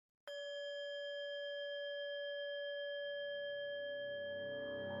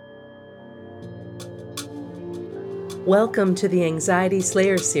Welcome to the Anxiety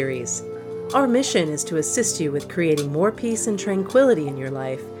Slayer series. Our mission is to assist you with creating more peace and tranquility in your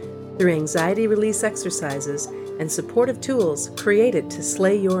life through anxiety release exercises and supportive tools created to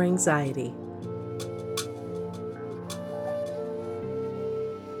slay your anxiety.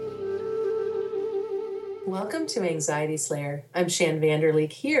 Welcome to Anxiety Slayer. I'm Shan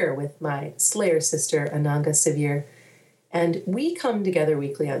Vanderleek here with my Slayer sister, Ananga Sivyer. And we come together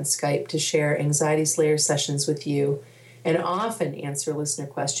weekly on Skype to share Anxiety Slayer sessions with you and often answer listener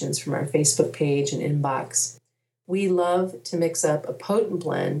questions from our Facebook page and inbox. We love to mix up a potent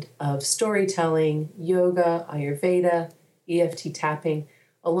blend of storytelling, yoga, Ayurveda, EFT tapping,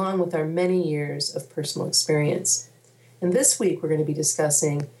 along with our many years of personal experience. And this week we're going to be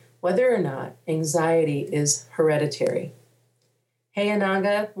discussing whether or not anxiety is hereditary. Hey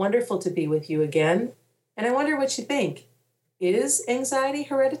Ananga, wonderful to be with you again. And I wonder what you think. Is anxiety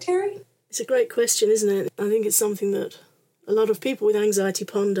hereditary? It's a great question, isn't it? I think it's something that a lot of people with anxiety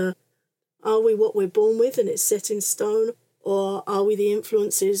ponder. Are we what we're born with and it's set in stone, or are we the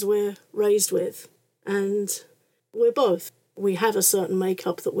influences we're raised with? And we're both. We have a certain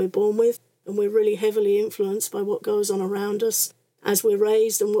makeup that we're born with, and we're really heavily influenced by what goes on around us as we're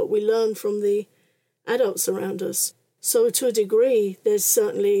raised and what we learn from the adults around us. So to a degree, there's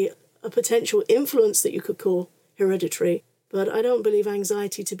certainly a potential influence that you could call hereditary, but I don't believe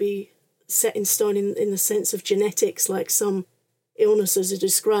anxiety to be set in stone in the sense of genetics, like some illnesses are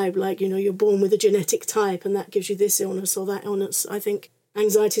described, like, you're born with a genetic type and that gives you this illness or that illness. I think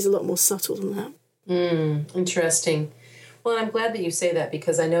anxiety is a lot more subtle than that. Interesting. Well, I'm glad that you say that,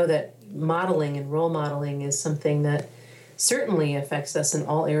 because I know that modeling and role modeling is something that certainly affects us in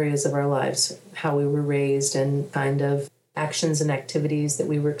all areas of our lives, how we were raised and kind of actions and activities that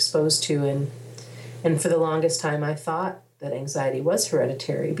we were exposed to. And for the longest time, I thought that anxiety was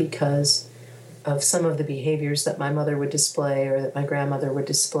hereditary because of some of the behaviors that my mother would display or that my grandmother would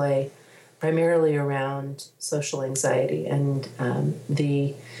display, primarily around social anxiety and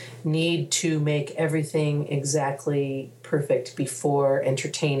the need to make everything exactly perfect before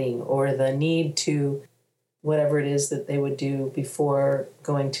entertaining, or the need to whatever it is that they would do before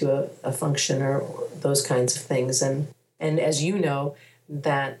going to a function or those kinds of things. And as you know,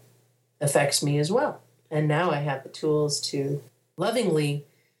 that affects me as well. And now I have the tools to lovingly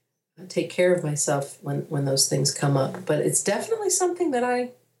take care of myself when those things come up. But it's definitely something that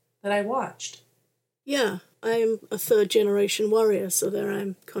I watched. Yeah, I'm a third-generation worrier, so there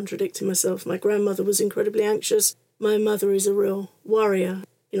I'm contradicting myself. My grandmother was incredibly anxious. My mother is a real worrier.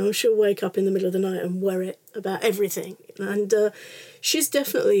 She'll wake up in the middle of the night and worry about everything. And she's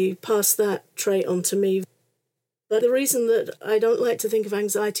definitely passed that trait on to me. But the reason that I don't like to think of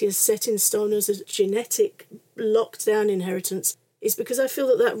anxiety as set in stone as a genetic, locked-down inheritance is because I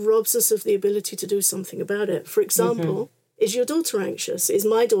feel that robs us of the ability to do something about it. For example, Is your daughter anxious? Is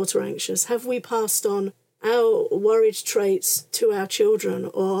my daughter anxious? Have we passed on our worried traits to our children?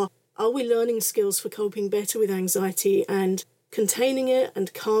 Or are we learning skills for coping better with anxiety and containing it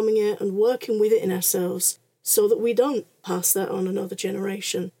and calming it and working with it in ourselves so that we don't pass that on another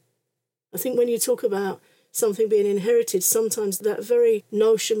generation? I think when you talk about something being inherited, sometimes that very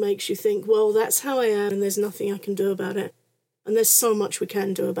notion makes you think, well, that's how I am and there's nothing I can do about it. And there's so much we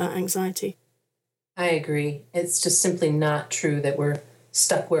can do about anxiety. I agree. It's just simply not true that we're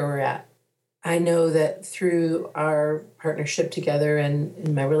stuck where we're at. I know that through our partnership together and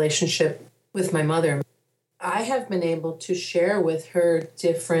in my relationship with my mother, I have been able to share with her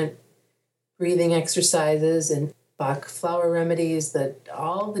different breathing exercises and Bach flower remedies, that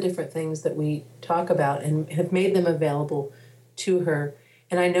all the different things that we talk about, and have made them available to her.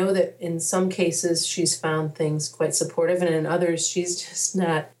 And I know that in some cases she's found things quite supportive, and in others she's just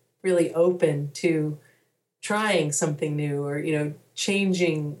not really open to trying something new or,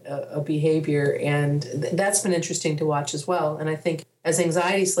 changing a behavior. And that's been interesting to watch as well. And I think as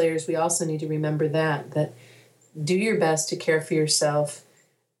anxiety slayers, we also need to remember that do your best to care for yourself.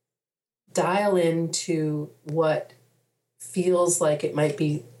 Dial into what feels like it might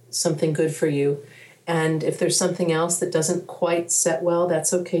be something good for you. And if there's something else that doesn't quite set well,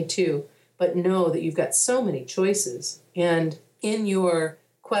 that's okay too. But know that you've got so many choices. And in your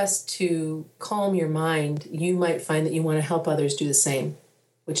quest to calm your mind, you might find that you want to help others do the same,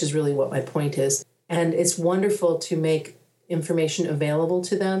 which is really what my point is. And it's wonderful to make information available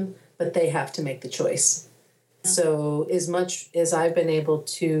to them, but they have to make the choice. So as much as I've been able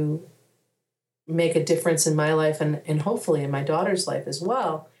to make a difference in my life and hopefully in my daughter's life as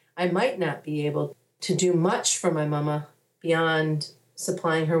well, I might not be able to do much for my mama beyond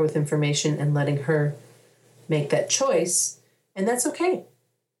supplying her with information and letting her make that choice. And that's okay.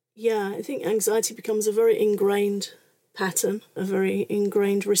 Yeah, I think anxiety becomes a very ingrained pattern, a very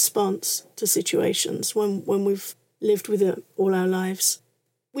ingrained response to situations when we've lived with it all our lives.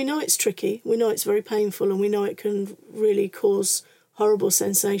 We know it's tricky, we know it's very painful, and we know it can really cause horrible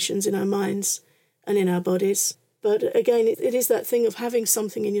sensations in our minds and in our bodies. But again, it is that thing of having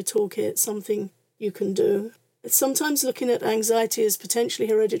something in your toolkit, something you can do. Sometimes looking at anxiety as potentially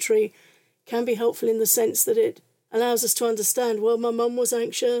hereditary can be helpful in the sense that it allows us to understand, well, my mum was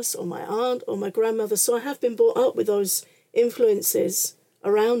anxious, or my aunt, or my grandmother, so I have been brought up with those influences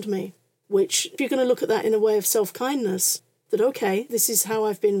around me, which, if you're going to look at that in a way of self-kindness, that, okay, this is how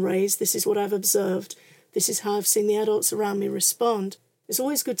I've been raised, this is what I've observed, this is how I've seen the adults around me respond. It's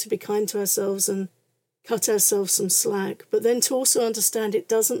always good to be kind to ourselves and cut ourselves some slack, but then to also understand it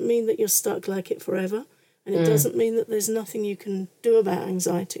doesn't mean that you're stuck like it forever, and it doesn't mean that there's nothing you can do about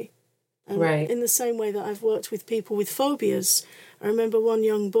anxiety. And right. In the same way that I've worked with people with phobias, I remember one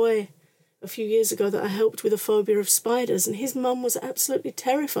young boy a few years ago that I helped with a phobia of spiders, and his mum was absolutely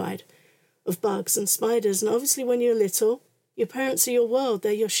terrified of bugs and spiders. And obviously when you're little, your parents are your world,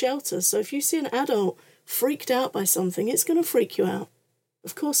 they're your shelter. So if you see an adult freaked out by something, it's going to freak you out.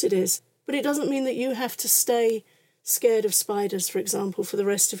 Of course it is. But it doesn't mean that you have to stay scared of spiders, for example, for the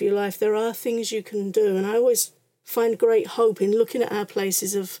rest of your life. There are things you can do, and I always find great hope in looking at our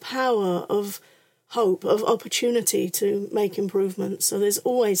places of power, of hope, of opportunity to make improvements. So there's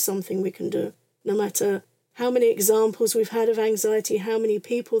always something we can do. No matter how many examples we've had of anxiety, how many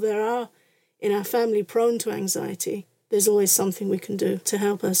people there are in our family prone to anxiety, there's always something we can do to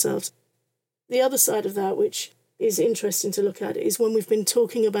help ourselves. The other side of that, which is interesting to look at, is when we've been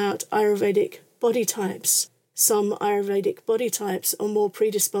talking about Ayurvedic body types. Some Ayurvedic body types are more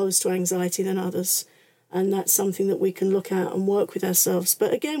predisposed to anxiety than others. And that's something that we can look at and work with ourselves.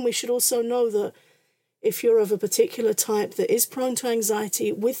 But again, we should also know that if you're of a particular type that is prone to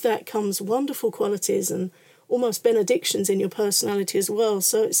anxiety, with that comes wonderful qualities and almost benedictions in your personality as well.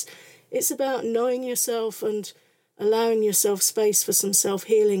 So it's about knowing yourself and allowing yourself space for some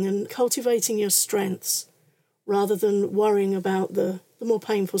self-healing and cultivating your strengths rather than worrying about the more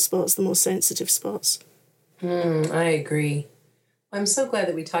painful spots, the more sensitive spots. I agree. I'm so glad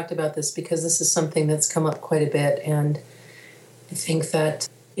that we talked about this because this is something that's come up quite a bit, and I think that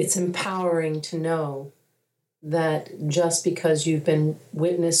it's empowering to know that just because you've been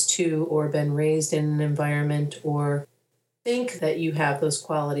witness to or been raised in an environment or think that you have those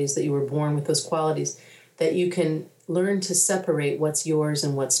qualities, that you were born with those qualities, that you can learn to separate what's yours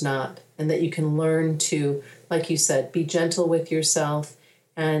and what's not, and that you can learn to, like you said, be gentle with yourself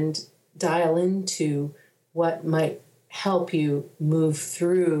and dial into what might help you move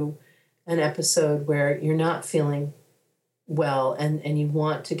through an episode where you're not feeling well and you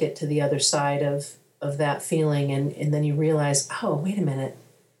want to get to the other side of that feeling and then you realize, oh, wait a minute,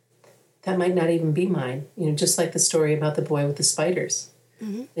 that might not even be mine. You know, just like the story about the boy with the spiders.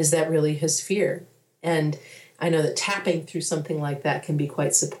 Mm-hmm. Is that really his fear? And I know that tapping through something like that can be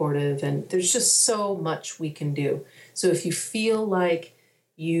quite supportive, and there's just so much we can do. So if you feel like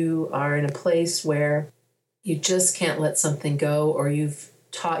you are in a place where you just can't let something go, or you've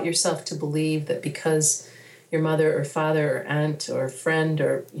taught yourself to believe that because your mother or father or aunt or friend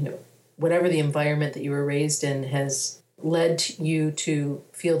or, you know, whatever the environment that you were raised in has led you to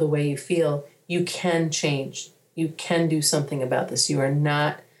feel the way you feel, you can change. You can do something about this. You are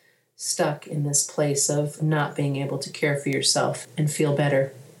not stuck in this place of not being able to care for yourself and feel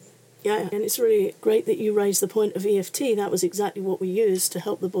better. Yeah, and it's really great that you raised the point of EFT. That was exactly what we used to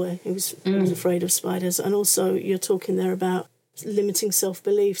help the boy who was afraid of spiders. And also you're talking there about limiting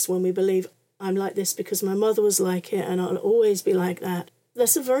self-beliefs when we believe, I'm like this because my mother was like it and I'll always be like that.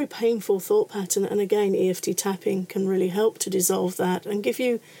 That's a very painful thought pattern. And again, EFT tapping can really help to dissolve that and give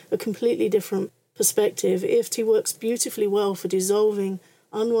you a completely different perspective. EFT works beautifully well for dissolving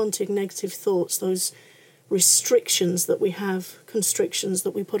unwanted negative thoughts, those restrictions that we have, constrictions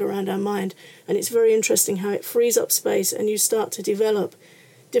that we put around our mind. And it's very interesting how it frees up space and you start to develop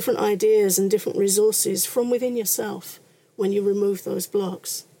different ideas and different resources from within yourself when you remove those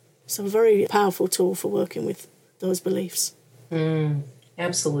blocks. So a very powerful tool for working with those beliefs.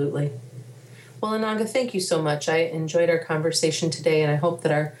 Absolutely. Well, Ananga, thank you so much. I enjoyed our conversation today, and I hope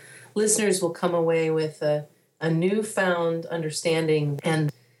that our listeners will come away with a newfound understanding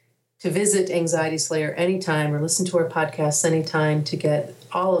and to visit Anxiety Slayer anytime or listen to our podcasts anytime to get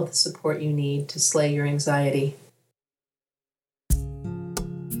all of the support you need to slay your anxiety.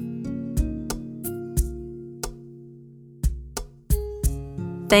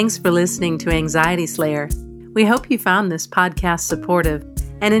 Thanks for listening to Anxiety Slayer. We hope you found this podcast supportive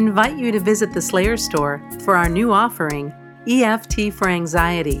and invite you to visit the Slayer store for our new offering, EFT for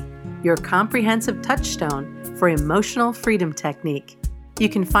Anxiety, your comprehensive touchstone for emotional freedom technique. You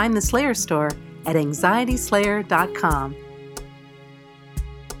can find the Slayer store at anxietyslayer.com.